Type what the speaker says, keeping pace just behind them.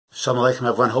Shalom Aleichem,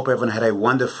 everyone. Hope everyone had a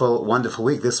wonderful, wonderful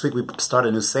week. This week we start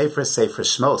a new Sefer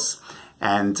Shmos.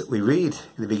 And we read,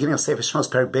 in the beginning of Sefer Shmos,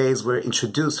 Perek Beis, we're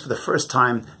introduced for the first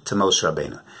time to Moshe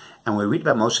Rabbeinu. And when we read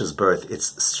about Moshe's birth,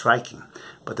 it's striking.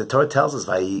 But the Torah tells us,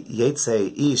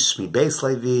 Vayetze ish mi Beis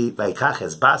Levi, vayikach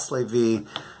es bas Levi,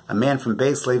 a man from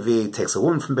Beis Levi takes a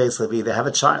woman from Beis Levi, they have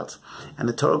a child. And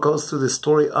the Torah goes through the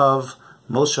story of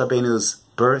Moshe Rabbeinu's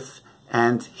birth,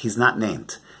 and he's not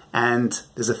named. And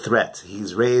there's a threat.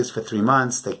 He's raised for 3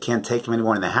 months. They can't take him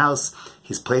anymore in the house.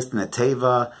 He's placed in a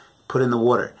teva, put in the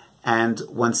water. And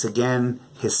once again,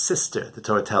 his sister, the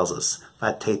Torah tells us,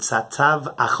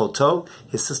 Vatetzatav achoto,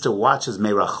 his sister watches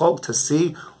merachok to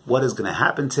see what is going to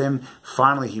happen to him.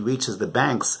 Finally, he reaches the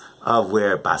banks of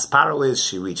where Bas Paro is.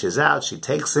 She reaches out, she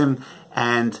takes him,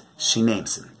 and she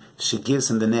names him. She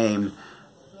gives him the name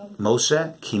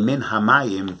Moshe Kimin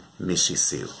Hamayim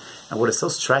Mishisiu. And what is so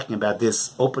striking about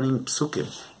this opening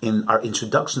psukim in our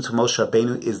introduction to Moshe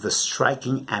Rabbeinu is the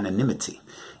striking anonymity.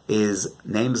 Is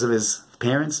names of his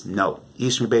parents? No.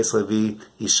 Ish mi Beis Levi,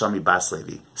 Isha mi Bas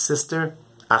Levi. Sister,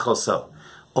 Achoso.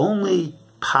 Only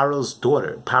Paro's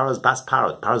daughter,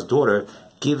 Paro's daughter,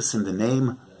 gives him the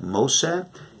name Moshe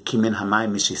Kimin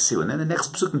Hamayim Mishisiu. And then the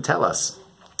next psukim tell us,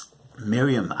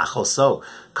 Miriam, Achoso,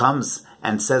 comes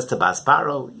and says to Bas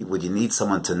Paro, would you need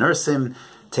someone to nurse him?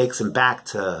 Takes him back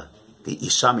to the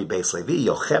Isha mi Beis Levi,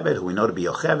 Yocheved, who we know to be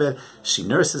Yocheved. She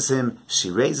nurses him,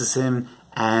 she raises him,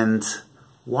 and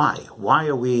why? Why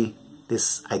are we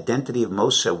this identity of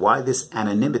Moshe? Why this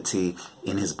anonymity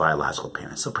in his biological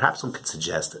parents? So perhaps one could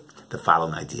suggest the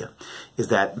following idea, is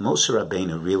that Moshe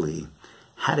Rabbeinu really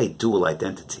had a dual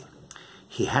identity.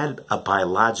 He had a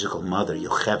biological mother,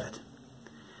 Yocheved,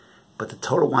 but the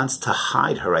Torah wants to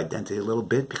hide her identity a little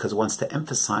bit because it wants to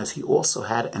emphasize he also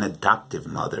had an adoptive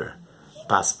mother,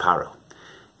 Bas Paro.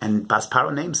 And Bas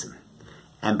Paro names him.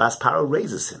 And Bas Paro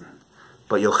raises him.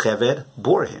 But Yocheved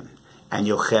bore him. And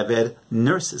Yocheved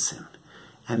nurses him.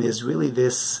 And there's really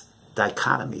this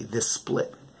dichotomy, this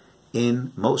split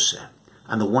in Moshe.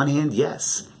 On the one hand,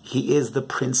 yes, he is the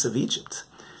prince of Egypt.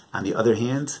 On the other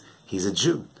hand, he's a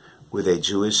Jew with a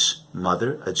Jewish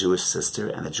mother, a Jewish sister,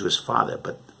 and a Jewish father.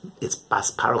 But it's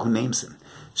Bas Paro who names him.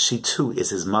 She too is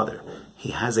his mother.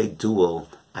 He has a dual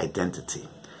identity.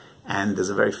 And there's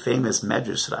a very famous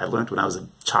medrash that I learned when I was a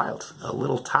child, a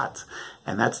little tot.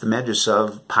 And that's the medrash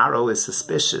of Paro is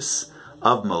suspicious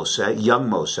of Moshe, young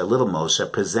Moshe, little Moshe,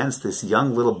 presents this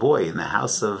young little boy in the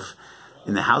house of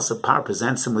Paro,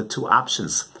 presents him with 2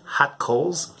 options, hot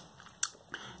coals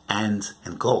and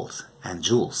gold and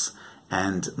jewels.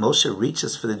 And Moshe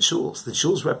reaches for the jewels. The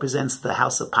jewels represents the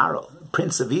house of Paro,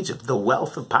 Prince of Egypt, the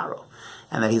wealth of Paro.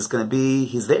 And that he's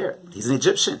there. He's an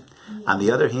Egyptian. On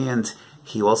the other hand,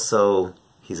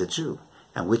 he's a Jew.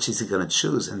 And which is he going to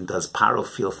choose? And does Paro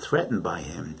feel threatened by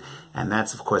him? And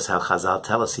that's, of course, how Chazal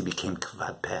tell us he became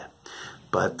Kvad Peh.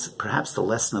 But perhaps the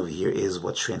lesson over here is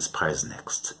what transpires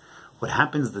next. What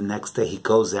happens the next day? He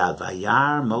goes out.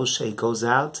 Vayar Moshe, he goes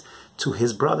out to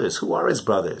his brothers. Who are his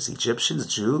brothers? Egyptians,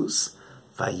 Jews?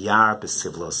 Vayar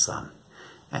B'Sivlosam.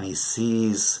 And he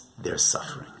sees their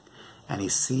suffering. And he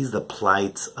sees the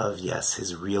plight of, yes,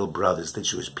 his real brothers, the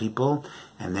Jewish people.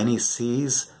 And then he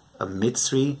sees a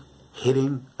Mitzri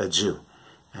hitting a Jew.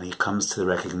 And he comes to the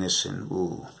recognition,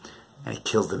 and he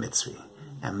kills the Mitzri.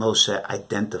 And Moshe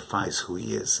identifies who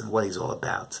he is and what he's all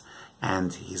about.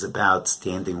 And he's about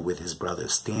standing with his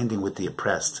brothers, standing with the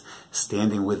oppressed,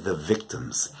 standing with the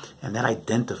victims. And that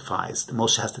identifies,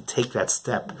 Moshe has to take that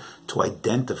step to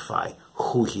identify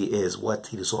who he is, what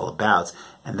he is all about.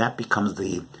 And that becomes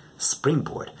the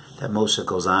springboard that Moshe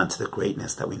goes on to the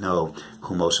greatness that we know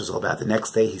who Moshe is all about. The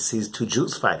next day he sees 2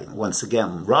 Jews fighting. Once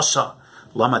again, Rasha,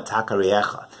 Lama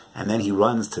Takariecha. And then he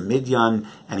runs to Midian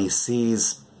and he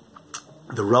sees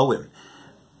the Roim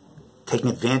taking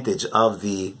advantage of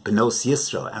the Benos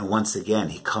Yisro. And once again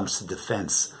he comes to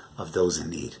defense of those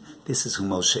in need. This is who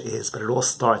Moshe is. But it all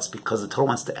starts because the Torah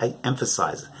wants to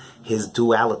emphasize his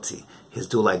duality, his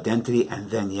dual identity, and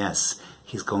then, yes,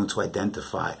 he's going to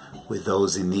identify with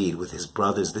those in need, with his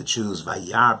brothers, the Jews,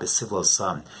 Vayar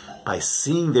B'Sivlosam. By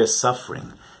seeing their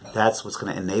suffering, that's what's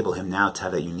going to enable him now to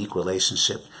have that unique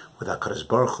relationship with HaKadosh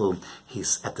Baruch Hu.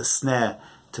 He's at the sneh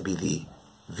to be the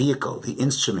vehicle, the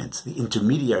instrument, the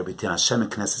intermediary between Hashem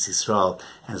and Knesset Yisrael,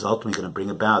 and is ultimately going to bring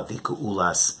about the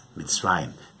Ge'ulas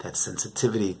Mitzrayim, that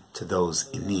sensitivity to those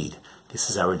in need. This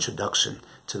is our introduction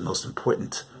to the most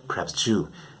important, perhaps Jew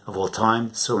of all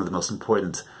time, certainly the most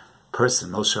important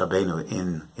person, Moshe Rabbeinu,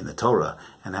 in the Torah,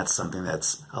 and that's something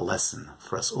that's a lesson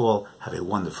for us all. Have a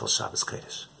wonderful Shabbos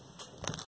Kodesh.